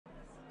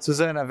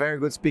Susannah, very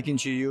good speaking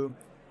to you.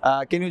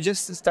 Can you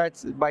just start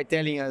by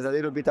telling us a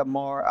little bit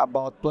more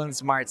about Planet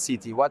Smart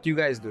City? What do you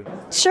guys do?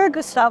 Sure,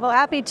 Gustavo,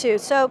 happy to.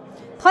 So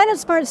Planet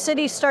Smart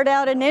City started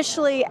out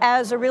initially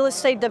as a real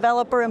estate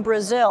developer in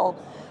Brazil,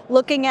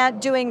 looking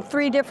at doing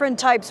 3 different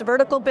types: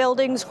 vertical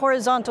buildings,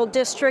 horizontal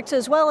districts,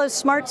 as well as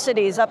smart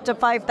cities up to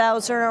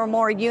 5,000 or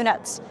more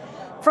units.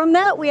 From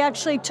that, we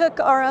actually took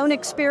our own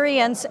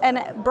experience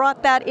and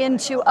brought that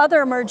into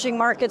other emerging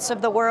markets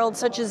of the world,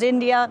 such as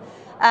India,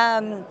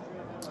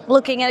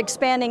 looking at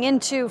expanding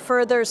into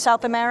further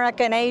South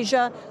America and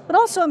Asia, but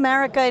also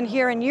America and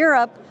here in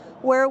Europe,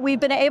 where we've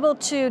been able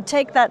to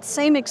take that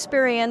same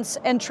experience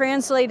and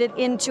translate it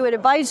into an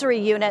advisory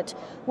unit,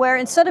 where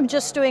instead of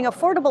just doing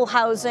affordable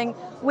housing,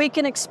 we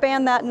can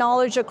expand that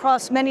knowledge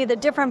across many of the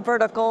different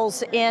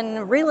verticals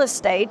in real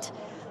estate,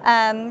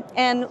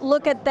 and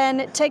look at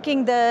then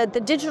taking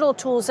the digital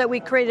tools that we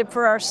created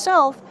for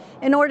ourselves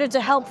in order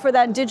to help for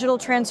that digital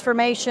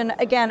transformation,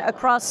 again,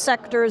 across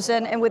sectors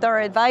and with our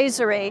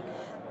advisory.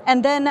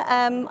 And then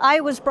I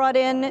was brought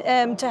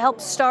in to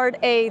help start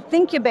a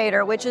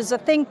Thinkubator, which is a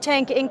think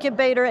tank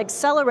incubator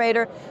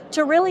accelerator,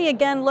 to really,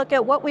 again, look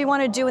at what we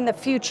want to do in the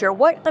future,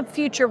 what the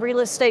future of real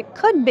estate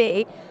could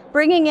be,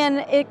 bringing in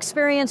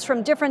experience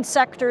from different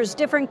sectors,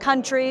 different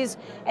countries,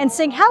 and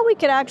seeing how we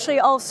could actually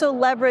also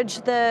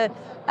leverage the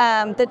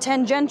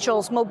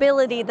tangentials,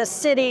 mobility, the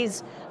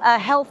cities,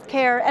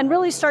 healthcare, and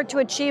really start to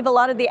achieve a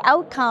lot of the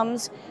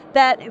outcomes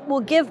that will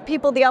give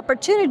people the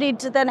opportunity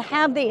to then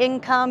have the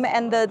income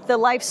and the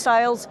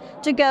lifestyles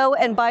to go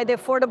and buy the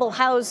affordable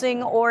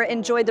housing or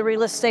enjoy the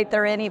real estate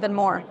they're in even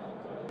more.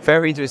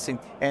 Very interesting.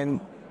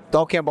 And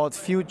talking about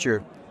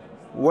future,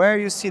 where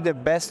you see the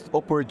best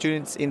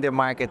opportunities in the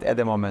market at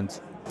the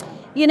moment?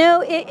 You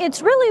know,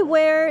 it's really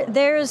where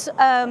there's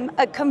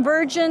a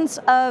convergence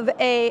of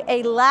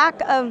a lack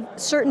of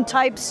certain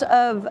types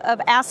of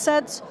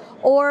assets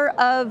or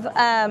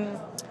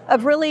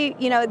of really,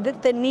 you know,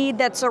 the need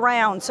that's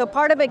around. So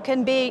part of it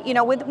can be, you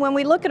know, when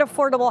we look at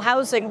affordable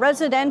housing,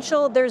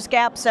 residential, there's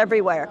gaps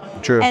everywhere.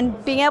 True.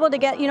 And being able to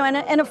get, you know,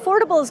 and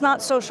affordable is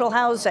not social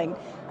housing,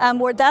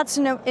 where that's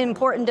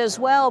important as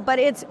well, but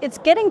it's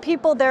getting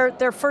people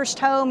their first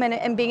home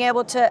and being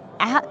able to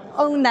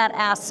own that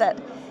asset.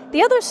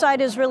 The other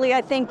side is really,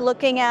 I think,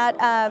 looking at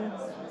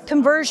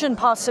conversion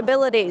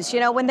possibilities. You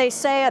know, when they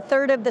say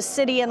 1/3 of the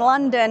city in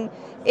London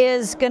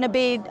is going to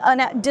be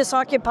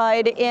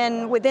disoccupied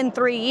within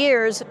 3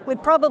 years,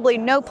 with probably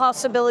no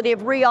possibility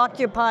of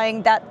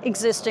reoccupying that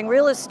existing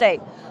real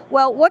estate.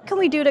 Well, what can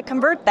we do to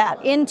convert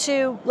that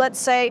into, let's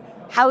say,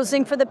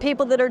 housing for the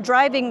people that are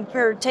driving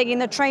or taking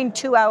the train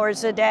 2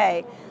 hours a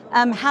day?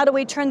 How do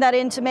we turn that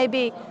into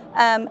maybe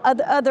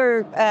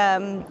other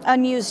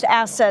unused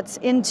assets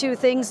into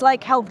things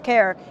like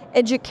healthcare,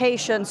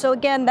 education? So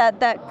again,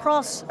 that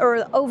cross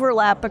or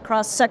overlap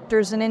across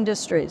sectors and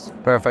industries.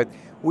 Perfect.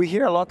 We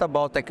hear a lot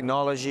about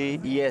technology,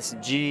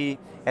 ESG,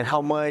 and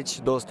how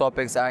much those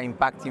topics are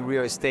impacting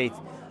real estate.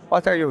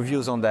 What are your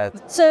views on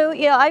that? So,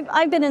 yeah,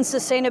 I've been in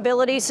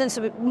sustainability since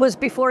it was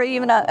before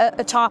even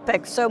a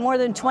topic, so more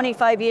than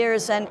 25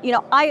 years. And, you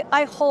know,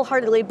 I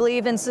wholeheartedly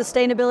believe in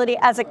sustainability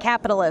as a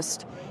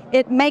capitalist.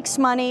 It makes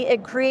money,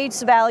 it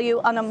creates value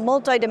on a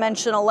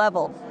multidimensional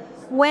level.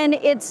 When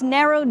it's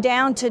narrowed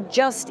down to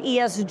just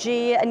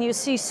ESG and you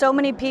see so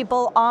many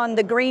people on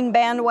the green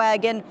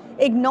bandwagon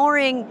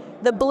ignoring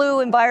the blue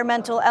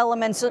environmental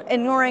elements,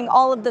 ignoring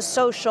all of the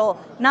social,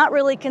 not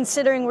really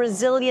considering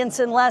resilience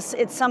unless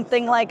it's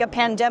something like a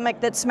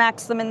pandemic that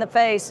smacks them in the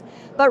face,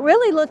 but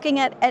really looking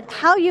at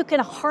how you can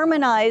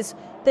harmonize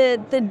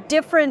the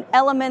different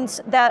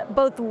elements that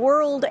both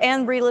world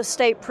and real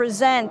estate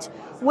present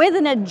with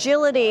an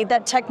agility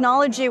that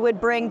technology would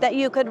bring, that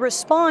you could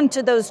respond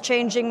to those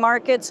changing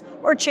markets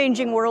or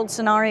changing world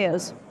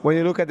scenarios. When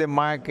you look at the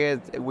market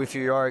with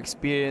your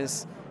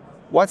experience,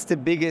 what's the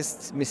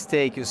biggest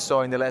mistake you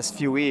saw in the last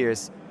few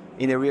years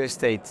in the real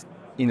estate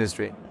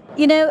industry?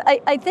 You know,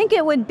 I think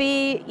it would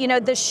be, you know,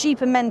 the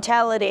sheep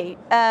mentality,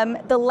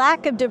 the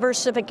lack of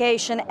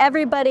diversification,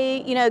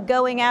 everybody, you know,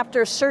 going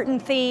after certain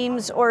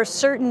themes or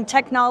certain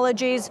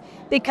technologies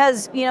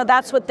because, you know,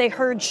 that's what they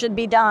heard should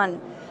be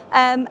done.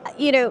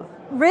 You know,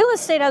 real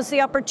estate has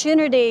the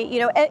opportunity,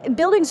 you know,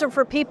 buildings are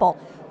for people.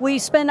 We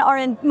spend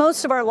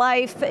most of our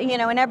life, you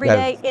know, and every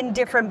day in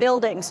different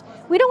buildings.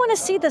 We don't want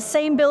to see the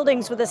same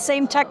buildings with the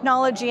same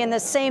technology and the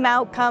same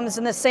outcomes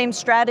and the same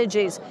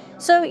strategies.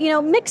 So, you know,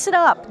 mix it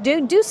up,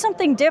 do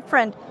something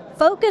different.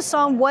 Focus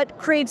on what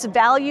creates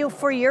value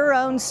for your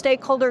own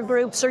stakeholder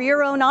groups or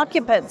your own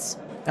occupants.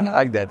 I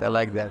like that, I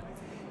like that.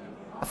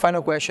 A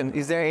final question,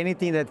 is there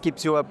anything that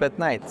keeps you up at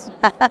night?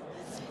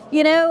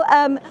 You know,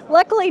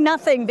 luckily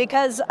nothing,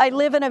 because I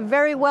live in a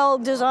very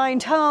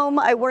well-designed home.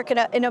 I work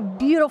in a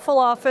beautiful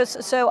office,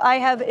 so I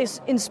have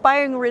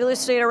inspiring real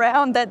estate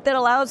around that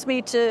allows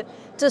me to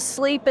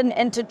sleep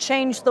and to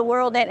change the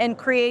world and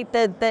create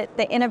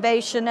the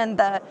innovation and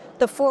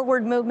the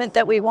forward movement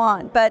that we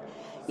want. But,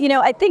 you know,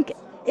 I think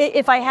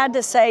if I had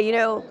to say, you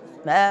know,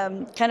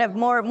 kind of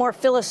more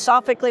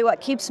philosophically,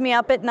 what keeps me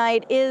up at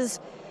night is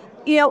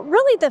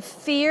Really the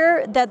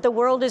fear that the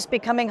world is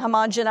becoming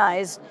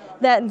homogenized,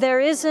 that there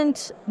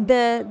isn't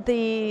the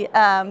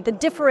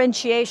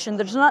differentiation.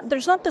 There's not the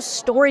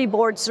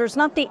storyboards. There's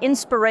not the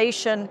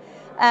inspiration,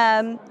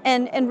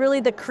 and really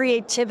the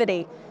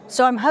creativity.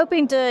 So I'm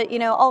hoping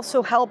to,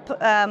 also help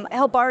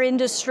our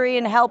industry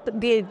and help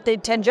the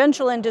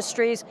tangential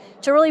industries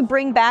to really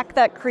bring back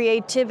that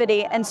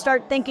creativity and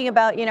start thinking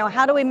about,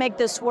 how do we make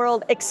this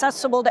world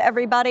accessible to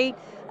everybody?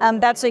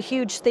 That's a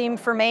huge theme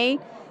for me.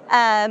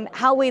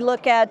 How we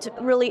look at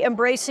really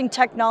embracing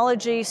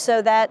technology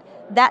so that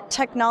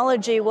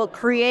technology will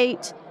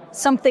create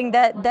something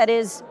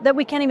that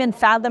we can't even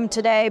fathom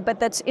today, but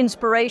that's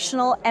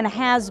inspirational and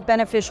has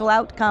beneficial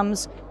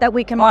outcomes that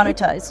we can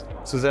monetize.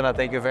 Susannah,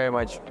 thank you very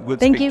much.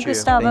 Good Thank speak you, to you.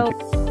 Gustavo.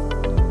 Thank you.